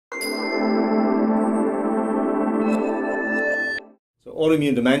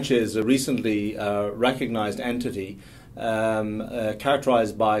Autoimmune dementia is a recently recognized entity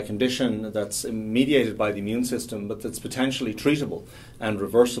characterized by a condition that's mediated by the immune system but that's potentially treatable and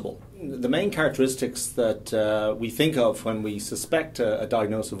reversible. The main characteristics that we think of when we suspect a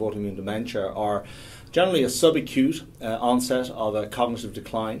diagnosis of autoimmune dementia are generally a subacute onset of a cognitive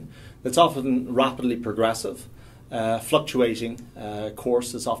decline that's often rapidly progressive. Fluctuating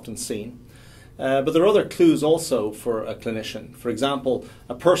course is often seen. But there are other clues also for a clinician. For example,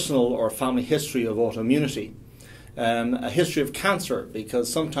 a personal or family history of autoimmunity, a history of cancer,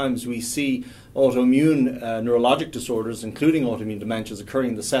 because sometimes we see autoimmune neurologic disorders, including autoimmune dementias,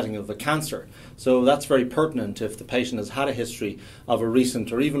 occurring in the setting of a cancer. So that's very pertinent if the patient has had a history of a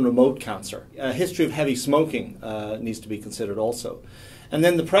recent or even remote cancer. A history of heavy smoking needs to be considered also. And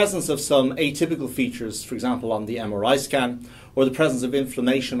then the presence of some atypical features, for example on the MRI scan, or the presence of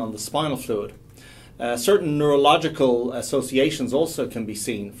inflammation on the spinal fluid. Certain neurological associations also can be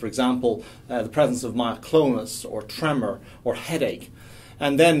seen, for example the presence of myoclonus or tremor or headache.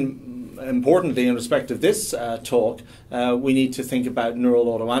 And then importantly, in respect of this talk, we need to think about neural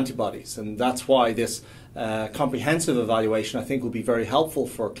autoantibodies, and that's why this comprehensive evaluation I think will be very helpful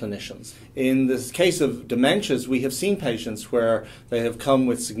for clinicians. In this case of dementias, we have seen patients where they have come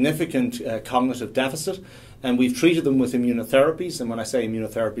with significant cognitive deficit, and we've treated them with immunotherapies. And when I say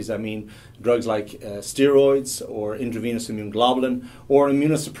immunotherapies, I mean drugs like steroids or intravenous immune globulin, or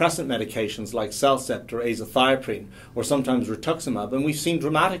immunosuppressant medications like Cellcept or azathioprine, or sometimes rituximab. And we've seen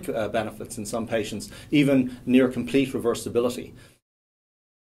dramatic benefits in some patients, even near complete reversibility.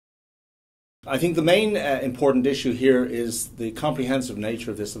 I think the main important issue here is the comprehensive nature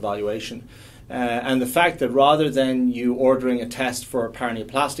of this evaluation, and the fact that rather than you ordering a test for a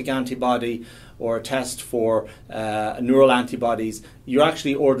paraneoplastic antibody or a test for neural antibodies, you're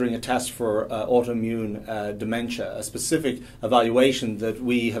actually ordering a test for autoimmune dementia, a specific evaluation that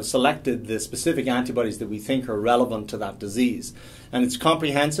we have selected the specific antibodies that we think are relevant to that disease. And it's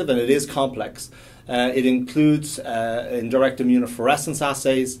comprehensive and it is complex. It includes indirect immunofluorescence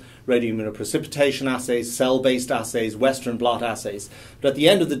assays, radioimmunoprecipitation assays, cell-based assays, Western blot assays. But at the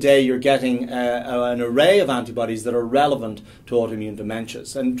end of the day, you're getting an array of antibodies that are relevant to autoimmune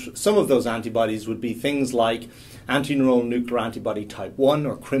dementias. And some of those antibodies would be things like antineural nuclear antibody type 1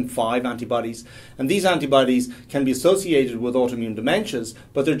 or CRIMP5 antibodies. And these antibodies can be associated with autoimmune dementias,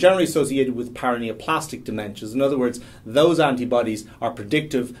 but they're generally associated with paraneoplastic dementias. In other words, those antibodies are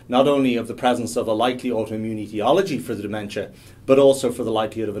predictive not only of the presence of a likely autoimmune etiology for the dementia, but also for the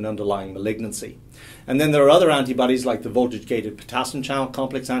likelihood of an underlying malignancy. And then there are other antibodies like the voltage-gated potassium channel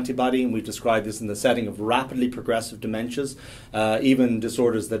complex antibody, and we've described this in the setting of rapidly progressive dementias, even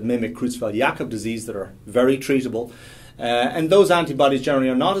disorders that mimic Creutzfeldt-Jakob disease that are very treatable. And those antibodies generally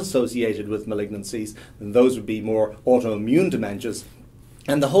are not associated with malignancies, and those would be more autoimmune dementias.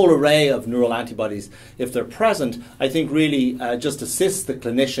 And the whole array of neural antibodies, if they're present, I think really just assists the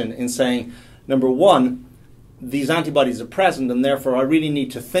clinician in saying, number one, these antibodies are present, and therefore I really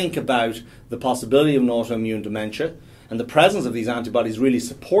need to think about the possibility of an autoimmune dementia, and the presence of these antibodies really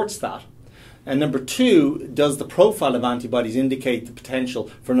supports that. And number two, does the profile of antibodies indicate the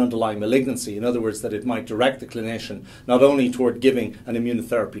potential for an underlying malignancy? In other words, that it might direct the clinician not only toward giving an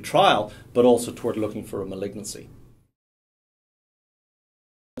immunotherapy trial, but also toward looking for a malignancy.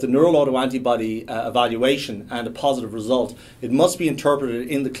 The neural autoantibody evaluation and a positive result, it must be interpreted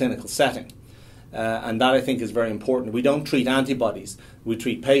in the clinical setting. And that I think is very important. We don't treat antibodies, we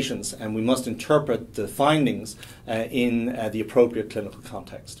treat patients, and we must interpret the findings in the appropriate clinical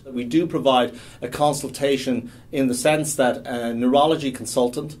context. We do provide a consultation in the sense that a neurology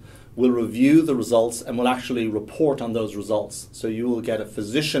consultant will review the results and will actually report on those results. So you will get a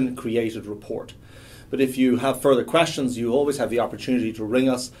physician-created report. But if you have further questions, you always have the opportunity to ring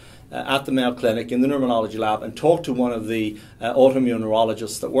us at the Mayo Clinic in the Neurology Lab and talk to one of the autoimmune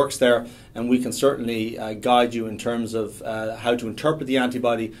neurologists that works there, and we can certainly guide you in terms of how to interpret the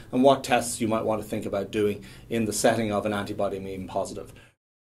antibody and what tests you might want to think about doing in the setting of an antibody being positive.